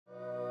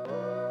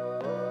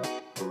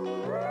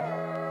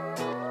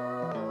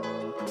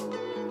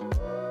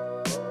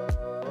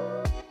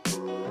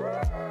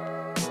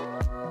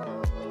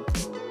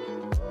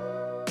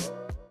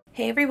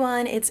Hey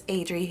everyone, it's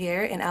Adri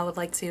here, and I would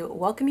like to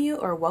welcome you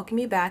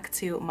back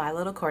to my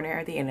little corner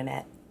of the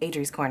internet,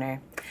 Adri's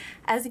Corner.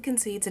 As you can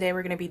see, today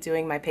we're going to be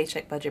doing my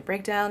paycheck budget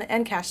breakdown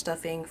and cash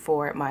stuffing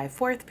for my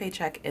 4th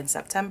paycheck in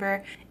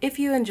September. If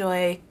you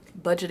enjoy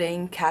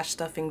budgeting, cash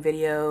stuffing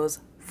videos,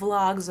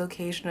 vlogs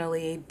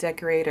occasionally,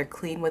 decorate or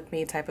clean with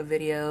me type of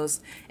videos,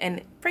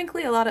 and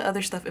frankly a lot of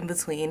other stuff in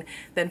between,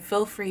 then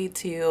feel free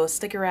to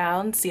stick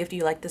around, see if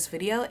you like this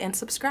video, and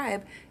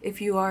subscribe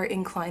if you are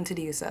inclined to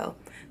do so.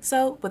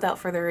 So without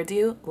further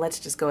ado, let's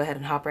just go ahead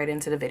and hop right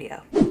into the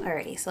video.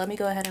 Alrighty, so let me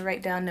go ahead and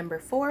write down number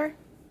 4,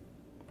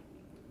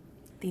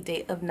 the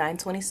date of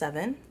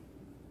 9/27,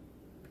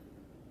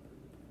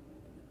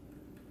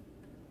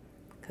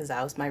 because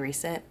that was my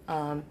recent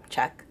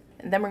check.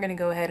 And then we're going to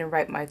go ahead and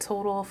write my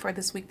total for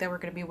this week that we're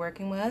going to be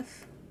working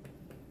with.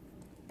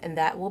 And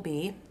that will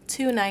be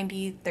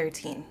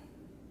 $290.13.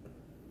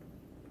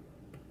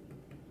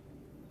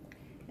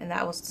 And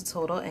that was the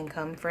total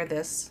income for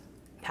this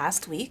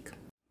past week.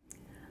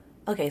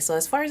 Okay, so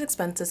as far as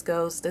expenses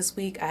goes, this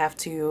week I have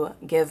to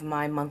give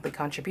my monthly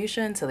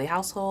contribution to the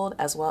household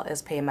as well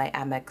as pay my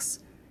Amex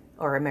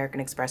or American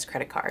Express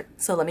credit card.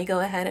 So let me go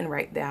ahead and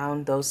write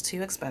down those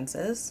two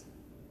expenses.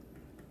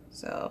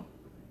 So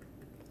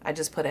I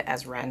just put it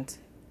as rent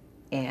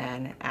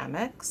and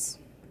Amex.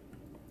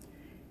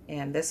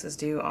 And this is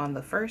due on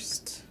the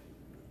 1st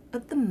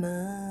of the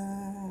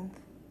month.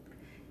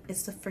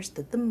 It's the 1st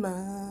of the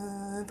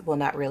month. Well,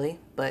 not really,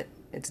 but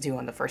it's due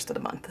on the 1st of the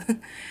month.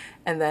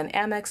 And then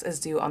Amex is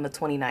due on the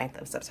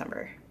 29th of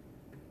September.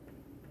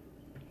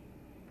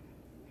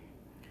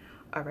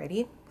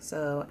 Alrighty,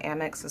 so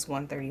Amex is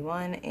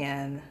 $131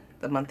 and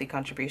the monthly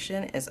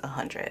contribution is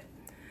 $100.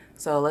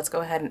 So let's go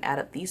ahead and add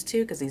up these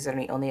two because these are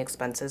the only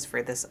expenses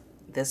for this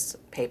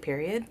pay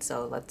period.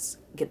 So let's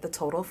get the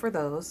total for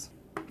those.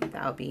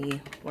 That'll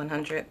be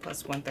 100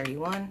 plus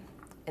 131,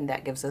 and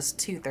that gives us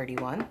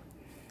 231.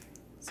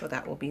 So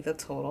that will be the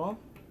total.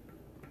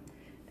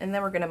 And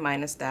then we're going to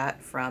minus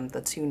that from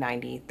the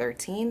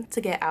 290.13 to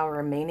get our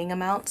remaining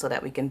amount so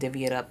that we can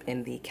divvy it up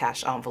in the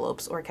cash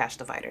envelopes or cash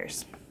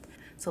dividers.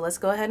 So let's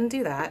go ahead and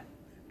do that.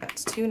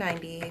 That's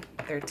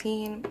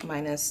 290.13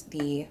 minus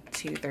the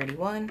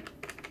 231.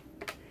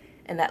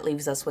 And that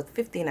leaves us with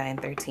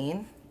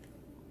 59.13.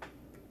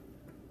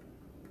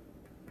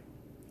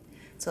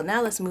 So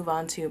now let's move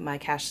on to my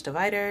cash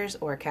dividers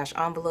or cash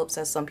envelopes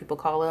as some people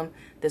call them.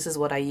 This is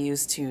what I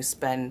use to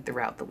spend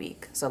throughout the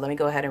week. So let me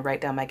go ahead and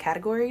write down my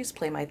categories,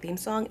 play my theme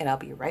song, and I'll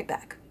be right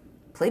back.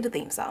 Play the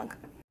theme song.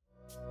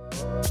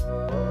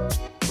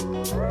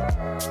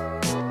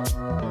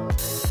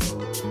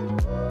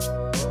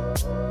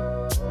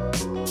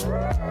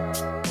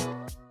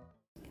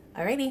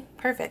 Alrighty,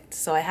 perfect.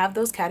 So I have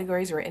those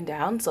categories written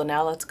down. So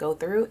now let's go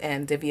through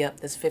and divvy up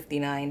this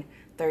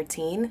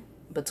 59.13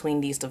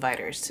 between these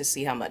dividers to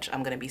see how much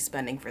I'm going to be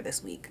spending for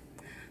this week.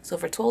 So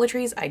for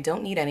toiletries, I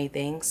don't need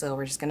anything, so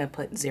we're just going to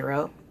put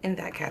 0 in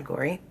that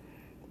category.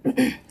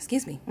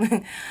 Excuse me.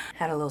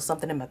 Had a little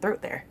something in my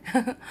throat there.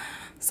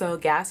 So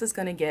gas is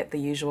going to get the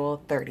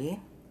usual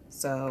 30.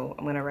 So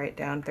I'm going to write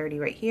down 30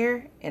 right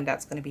here, and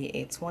that's going to be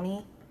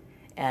 $8.20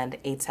 and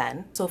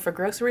 $8.10. So for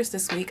groceries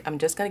this week, I'm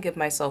just going to give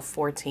myself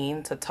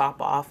 14 to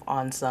top off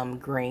on some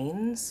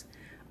grains.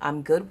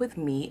 I'm good with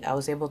meat. I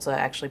was able to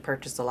actually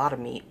purchase a lot of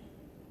meat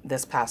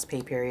this past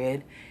pay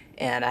period,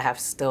 and I have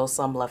still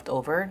some left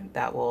over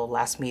that will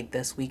last me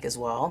this week as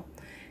well.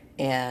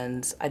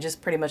 And I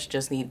just pretty much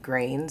just need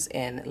grains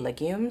and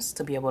legumes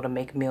to be able to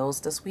make meals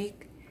this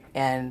week.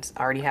 And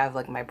I already have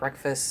like my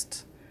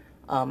breakfast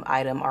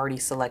item already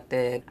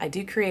selected. I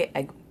do create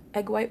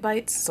egg white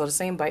bites, so the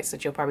same bites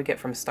that you'll probably get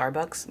from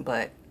Starbucks,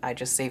 but I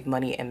just save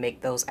money and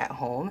make those at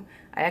home.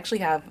 I actually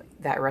have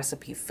that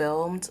recipe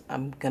filmed.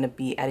 I'm gonna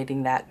be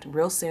editing that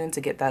real soon to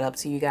get that up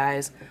to you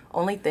guys.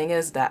 Only thing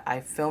is that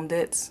I filmed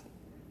it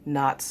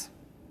not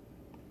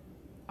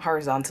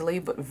horizontally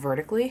but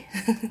vertically.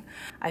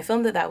 I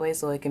filmed it that way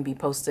so it can be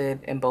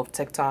posted in both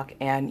TikTok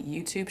and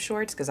YouTube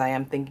shorts because I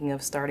am thinking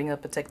of starting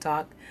up a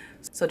TikTok.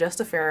 So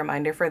just a fair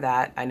reminder for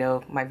that. I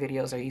know my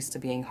videos are used to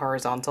being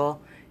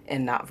horizontal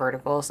and not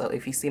vertical, so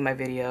if you see my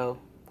video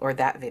or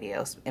that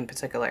video in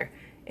particular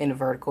in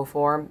vertical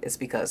form, it's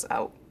because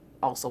I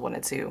also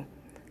wanted to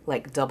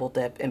like double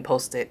dip and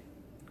post it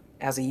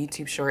as a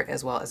YouTube short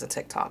as well as a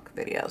TikTok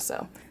video.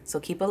 So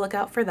keep a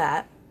lookout for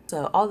that.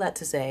 So all that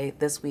to say,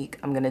 this week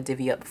I'm gonna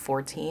divvy up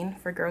 14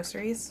 for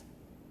groceries.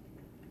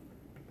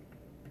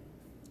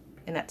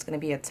 And that's gonna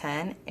be a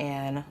 10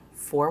 and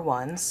 4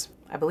 ones.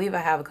 I believe I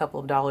have a couple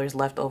of dollars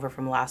left over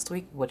from last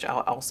week, which I'll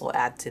also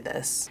add to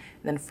this.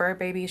 And then Fur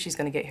Baby, she's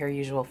gonna get her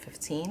usual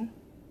 15.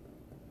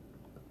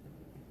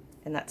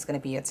 And that's gonna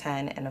be a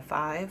 10 and a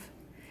 5.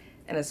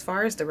 And as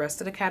far as the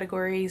rest of the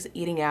categories,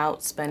 eating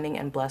out, spending,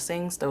 and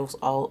blessings, those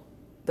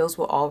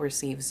will all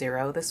receive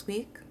 0 this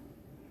week.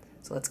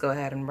 So let's go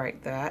ahead and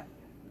write that.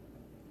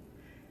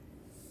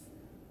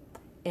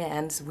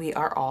 And we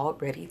are all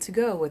ready to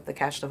go with the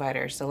cash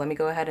divider. So let me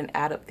go ahead and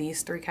add up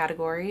these 3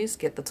 categories,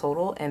 get the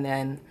total, and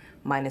then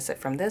minus it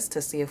from this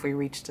to see if we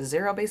reached a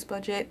zero-based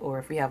budget or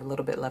if we have a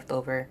little bit left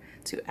over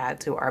to add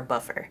to our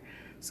buffer.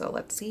 So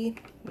let's see,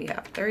 we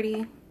have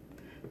 30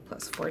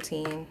 plus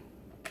 14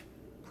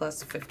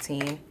 plus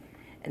 15,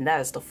 and that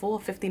is the full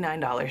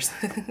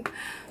 $59.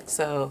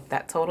 So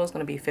that total is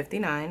going to be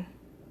 59,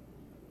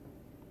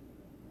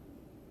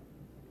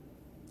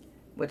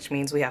 which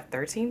means we have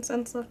 13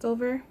 cents left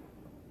over.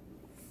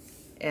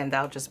 And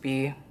that'll just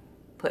be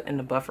put in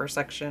the buffer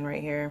section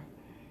right here.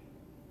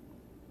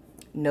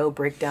 No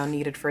breakdown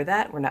needed for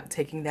that. We're not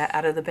taking that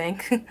out of the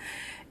bank.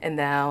 And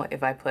now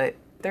if I put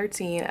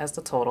 13 as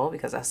the total,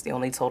 because that's the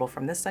only total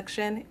from this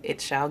section, it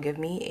shall give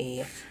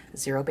me a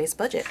zero-based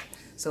budget.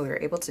 So we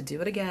were able to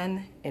do it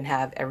again and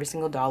have every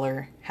single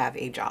dollar have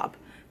a job.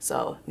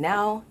 So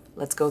now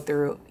let's go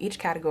through each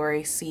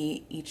category,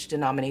 see each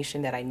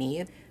denomination that I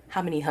need,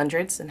 how many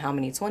hundreds and how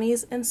many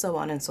 20s, and so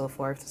on and so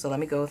forth. So let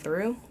me go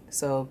through.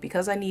 So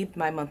because I need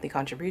my monthly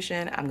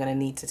contribution, I'm gonna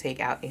need to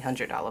take out a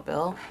 $100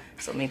 bill.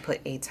 So let me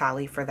put a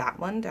tally for that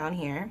one down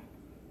here.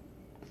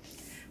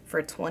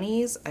 For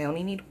 20s, I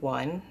only need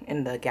 1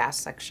 in the gas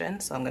section.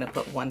 So I'm gonna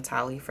put 1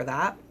 tally for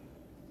that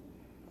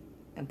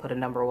and put a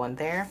number 1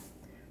 there.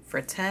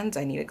 For 10s,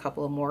 I need a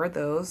couple of more of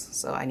those.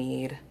 So I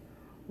need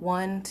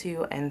 1,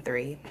 2, and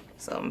 3.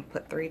 So I'm gonna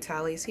put 3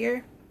 tallies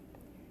here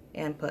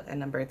and put a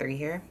number 3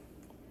 here.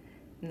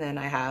 And then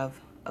I have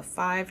a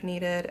 5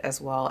 needed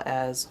as well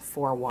as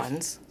 4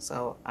 1s.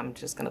 So I'm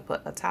just gonna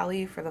put a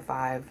tally for the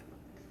 5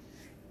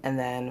 and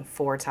then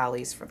 4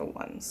 tallies for the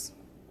 1s.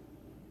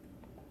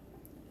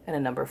 And a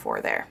number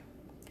 4 there.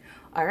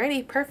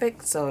 Alrighty,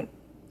 perfect. So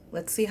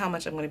let's see how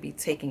much I'm gonna be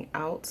taking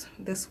out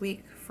this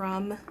week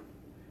from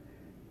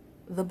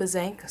the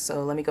Bazank.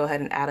 So let me go ahead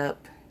and add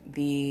up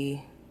the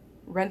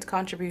rent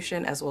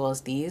contribution as well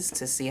as these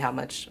to see how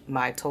much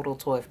my total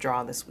to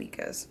withdraw this week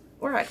is.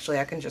 Or actually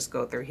I can just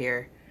go through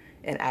here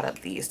and add up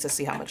these to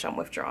see how much I'm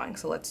withdrawing.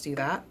 So let's do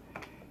that.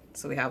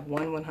 So we have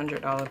one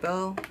 $100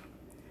 bill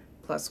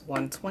plus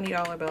one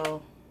 $20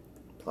 bill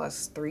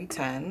plus 3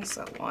 10s,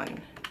 so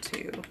 1,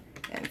 2,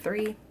 and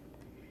 3,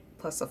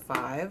 plus a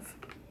 5,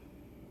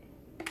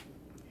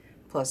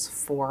 plus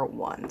 4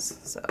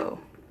 1s. So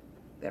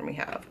then we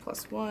have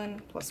plus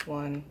 1, plus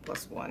 1,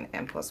 plus 1,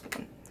 and plus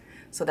 1.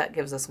 So that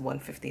gives us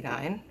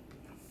 159.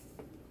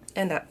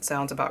 And that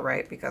sounds about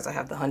right because I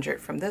have the 100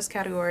 from this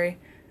category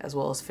as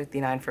well as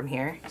 59 from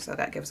here. So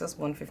that gives us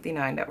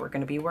 159 that we're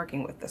going to be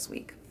working with this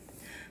week.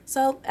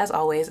 So as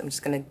always, I'm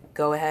just going to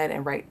go ahead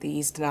and write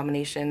these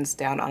denominations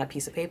down on a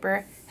piece of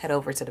paper, head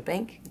over to the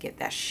bank, get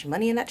that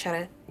money in that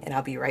cheddar, and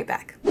I'll be right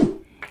back.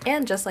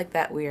 And just like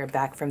that, we are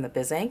back from the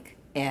Bizank,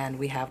 and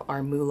we have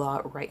our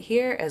moolah right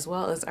here, as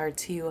well as our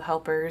 2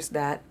 helpers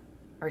that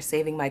are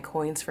saving my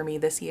coins for me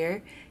this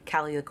year,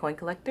 Callie the Coin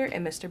Collector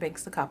and Mr.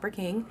 Banks the Copper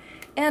King.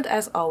 And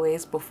as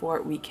always,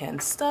 before we can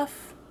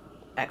stuff,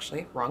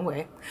 actually, wrong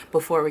way.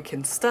 Before we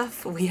can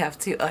stuff, we have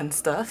to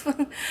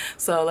unstuff.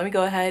 So let me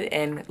go ahead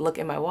and look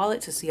in my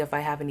wallet to see if I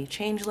have any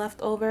change left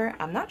over.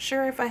 I'm not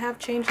sure if I have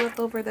change left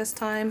over this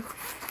time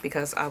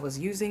because I was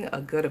using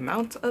a good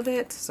amount of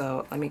it.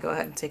 So let me go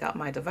ahead and take out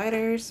my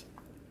dividers.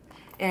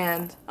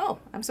 And oh,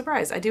 I'm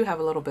surprised. I do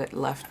have a little bit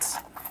left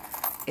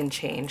in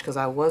change because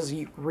I was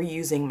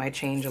reusing my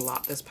change a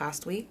lot this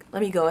past week.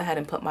 Let me go ahead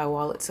and put my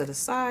wallet to the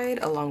side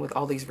along with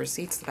all these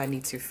receipts that I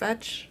need to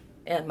fetch.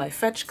 And my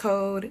fetch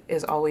code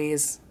is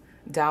always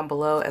down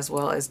below as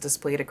well as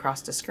displayed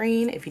across the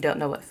screen. If you don't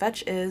know what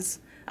fetch is,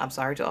 I'm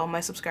sorry to all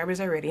my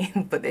subscribers already,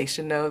 but they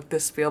should know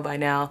this spiel by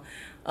now.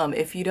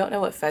 If you don't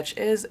know what fetch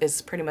is,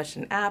 it's pretty much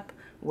an app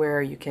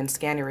where you can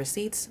scan your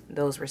receipts.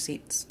 Those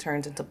receipts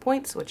turns into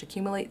points, which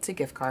accumulate to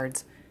gift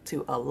cards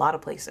to a lot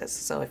of places.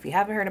 So if you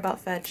haven't heard about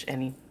fetch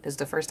and this is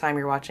the first time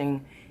you're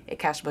watching a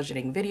cash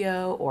budgeting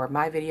video or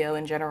my video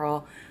in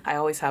general, I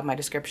always have my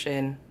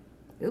description.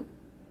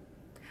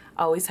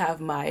 I always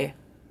have my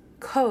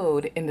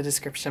code in the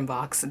description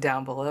box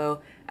down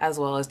below, as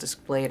well as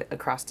displayed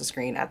across the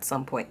screen at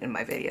some point in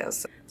my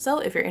videos. So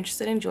if you're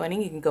interested in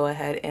joining, you can go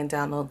ahead and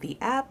download the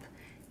app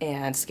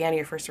and scan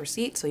your first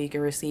receipt so you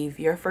can receive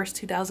your first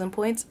 2,000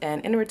 points,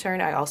 and in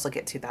return I also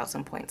get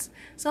 2,000 points.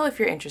 So if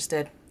you're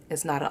interested,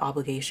 it's not an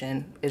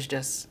obligation, it's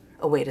just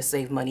a way to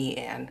save money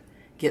and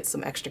get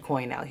some extra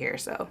coin out here.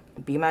 So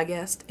be my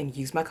guest and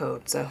use my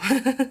code. So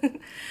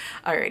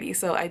alrighty,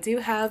 so I do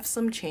have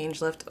some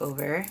change left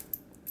over.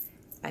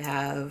 I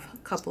have a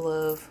couple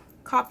of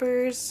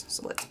coppers,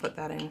 so let's put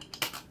that in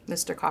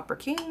Mr. Copper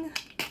King.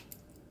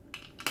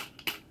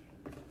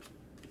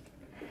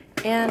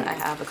 And I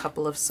have a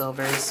couple of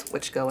silvers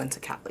which go into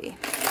Callie.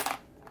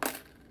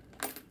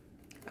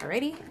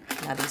 Alrighty,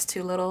 now these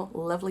 2 little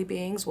lovely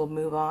beings will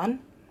move on.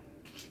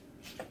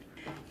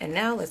 And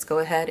now let's go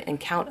ahead and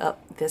count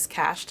up this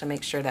cash to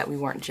make sure that we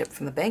weren't gypped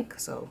from the bank.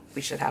 So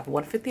we should have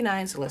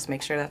 159, so let's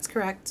make sure that's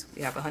correct.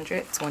 We have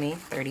 100, 20,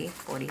 30,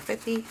 40,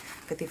 50,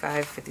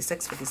 55,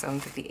 56, 57,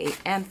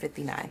 58, and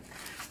 59.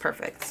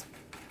 Perfect.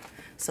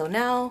 So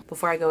now,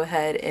 before I go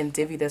ahead and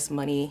divvy this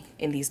money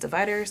in these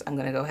dividers, I'm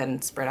gonna go ahead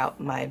and spread out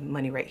my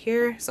money right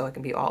here so it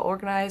can be all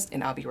organized,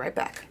 and I'll be right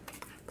back.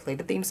 Play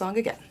the theme song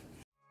again.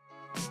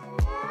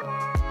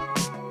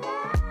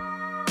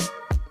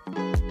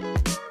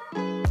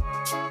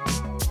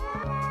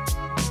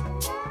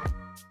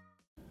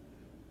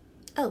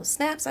 Oh,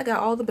 snaps, I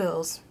got all the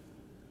bills.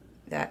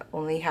 That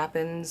only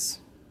happens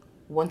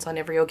once on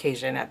every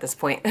occasion at this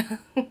point.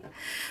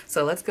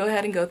 So let's go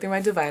ahead and go through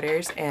my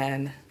dividers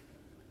and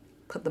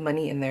put the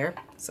money in there.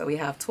 So we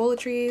have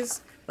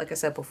toiletries. Like I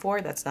said before,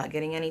 that's not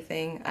getting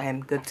anything. I am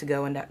good to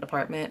go in that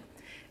department.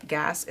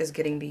 Gas is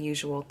getting the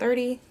usual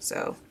 30,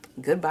 so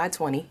goodbye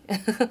 20.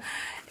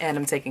 And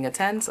I'm taking a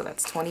 10, so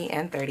that's 20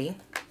 and 30.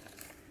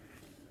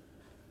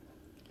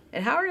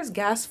 And how is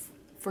gas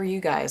for you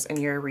guys in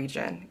your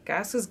region?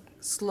 Gas is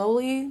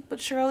slowly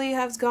but surely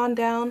has gone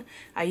down.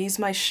 I use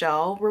my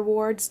Shell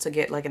rewards to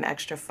get like an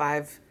extra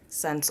 5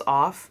 cents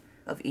off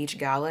of each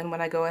gallon when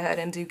I go ahead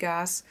and do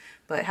gas.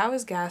 But how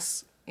is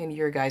gas in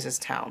your guys'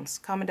 towns?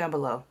 Comment down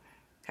below.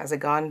 Has it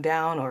gone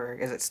down, or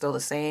is it still the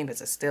same?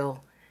 Is it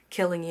still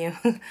killing you?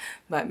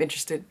 But I'm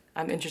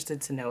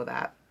interested to know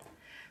that.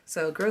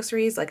 So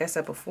groceries, like I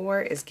said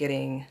before, is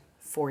getting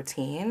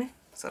 14.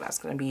 So that's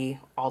going to be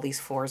all these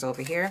 4s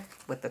over here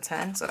with the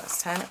 10. So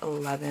that's 10,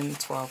 11,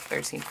 12,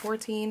 13,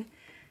 14.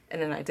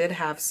 And then I did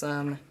have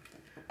some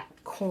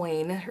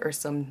coin or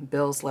some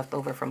bills left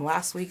over from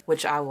last week,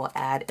 which I will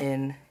add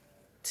in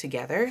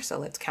together. So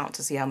let's count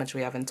to see how much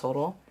we have in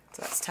total.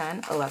 So that's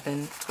 10,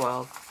 11,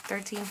 12,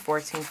 13,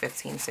 14,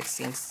 15,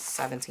 16,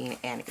 17,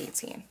 and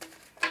 18.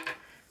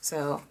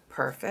 So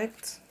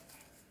perfect.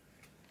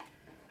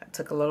 I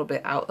took a little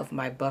bit out of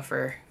my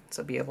buffer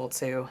to be able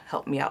to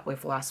help me out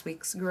with last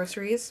week's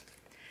groceries.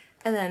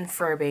 And then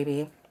for our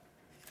baby,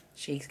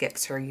 she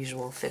gets her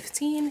usual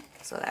 15.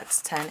 So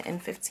that's 10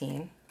 and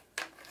 15.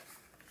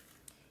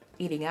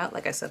 Eating out,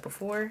 like I said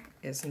before,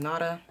 is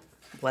nada.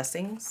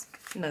 Blessings,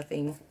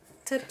 nothing.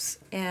 Tips,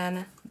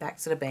 and back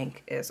to the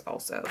bank is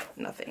also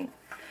nothing.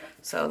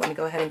 So let me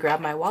go ahead and grab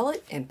my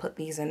wallet and put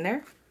these in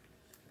there.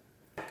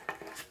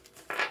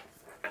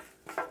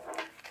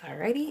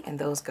 Alrighty, and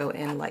those go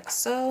in like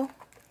so.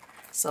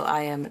 So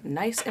I am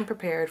nice and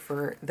prepared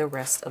for the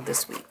rest of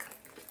this week.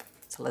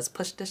 So let's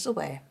push this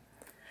away.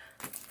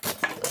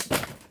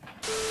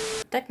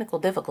 Technical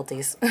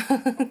difficulties.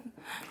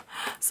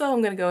 So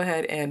I'm gonna go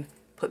ahead and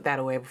put that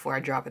away before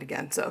I drop it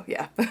again. So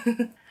yeah.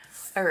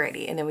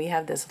 Alrighty, and then we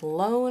have this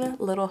lone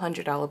little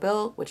 $100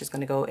 bill, which is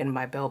going to go in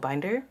my bill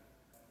binder.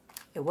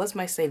 It was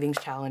my savings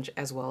challenge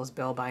as well as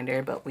bill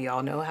binder, but we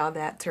all know how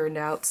that turned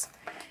out.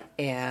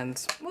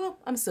 And, well,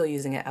 I'm still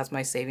using it as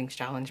my savings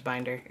challenge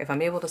binder. If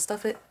I'm able to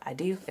stuff it, I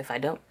do. If I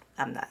don't,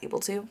 I'm not able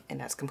to, and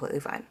that's completely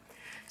fine.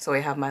 So I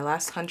have my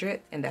last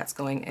 100, and that's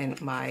going in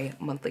my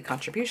monthly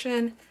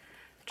contribution,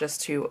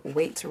 just to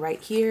wait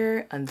right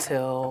here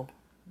until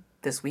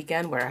this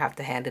weekend where I have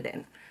to hand it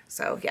in.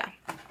 So, yeah.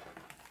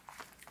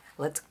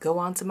 Let's go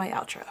on to my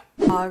outro.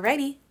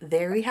 Alrighty,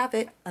 there we have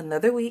it.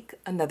 Another week,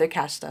 another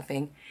cash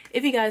stuffing.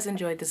 If you guys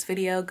enjoyed this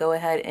video, go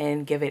ahead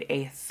and give it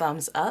a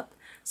thumbs up.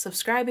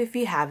 Subscribe if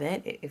you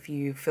haven't, if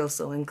you feel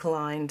so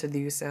inclined to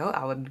do so.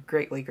 I would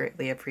greatly,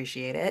 greatly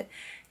appreciate it.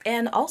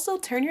 And also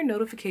turn your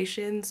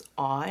notifications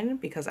on,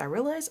 because I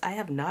realize I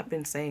have not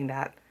been saying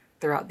that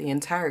throughout the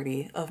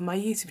entirety of my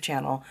YouTube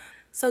channel.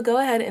 So go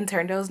ahead and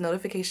turn those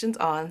notifications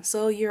on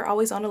so you're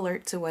always on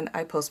alert to when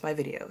I post my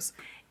videos.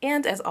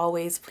 And as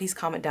always, please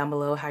comment down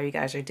below how you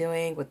guys are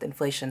doing with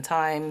inflation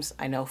times.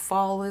 I know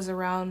fall is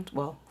around,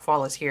 well,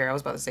 fall is here. I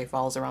was about to say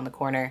fall is around the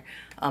corner.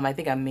 I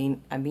think I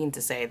mean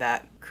to say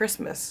that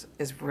Christmas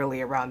is really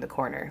around the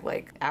corner.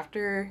 Like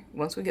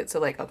once we get to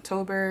like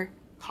October,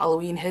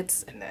 Halloween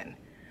hits, and then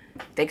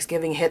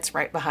Thanksgiving hits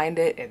right behind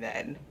it, and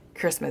then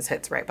Christmas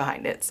hits right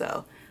behind it.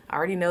 So I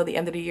already know the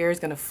end of the year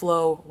is gonna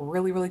flow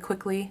really, really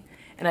quickly.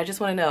 And I just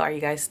wanna know, are you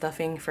guys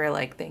stuffing for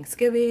like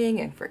Thanksgiving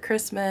and for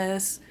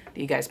Christmas? Do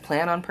you guys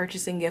plan on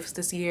purchasing gifts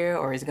this year,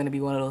 or is it going to be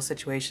one of those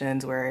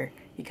situations where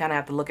you kind of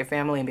have to look at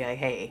family and be like,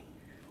 hey,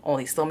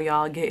 only some of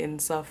y'all getting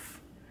stuff,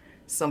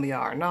 some of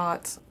y'all are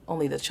not,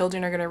 only the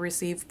children are going to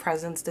receive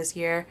presents this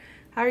year?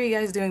 How are you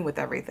guys doing with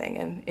everything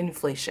and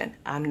inflation?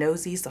 I'm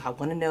nosy, so I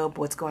want to know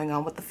what's going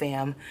on with the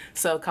fam.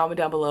 So comment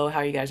down below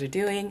how you guys are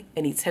doing,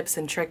 any tips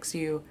and tricks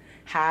you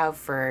have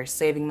for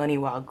saving money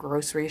while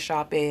grocery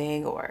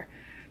shopping, or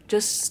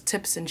just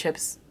tips and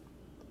chips.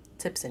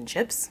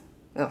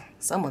 Oh,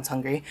 someone's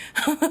hungry.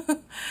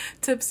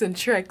 Tips and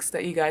tricks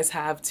that you guys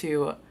have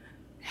to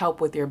help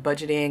with your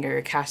budgeting or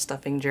your cash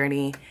stuffing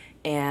journey.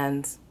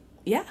 And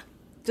yeah,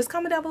 just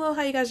comment down below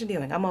how you guys are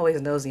doing. I'm always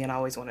nosy and I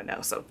always want to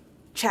know. So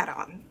chat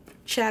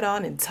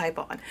on and type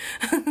on.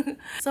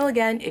 So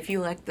again, if you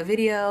liked the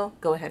video,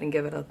 go ahead and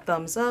give it a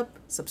thumbs up.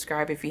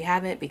 Subscribe if you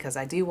haven't, because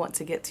I do want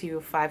to get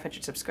to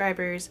 500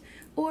 subscribers,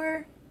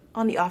 or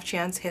on the off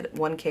chance hit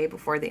 1K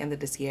before the end of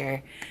this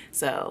year.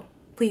 So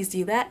please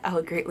do that. I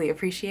would greatly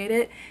appreciate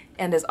it.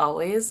 And as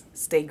always,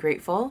 stay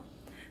grateful,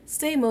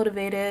 stay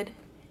motivated,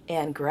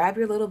 and grab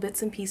your little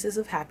bits and pieces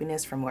of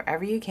happiness from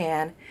wherever you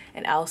can,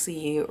 and I'll see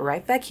you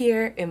right back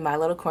here in my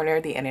little corner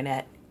of the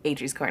internet,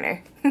 Adri's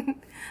Corner.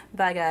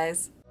 Bye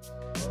guys.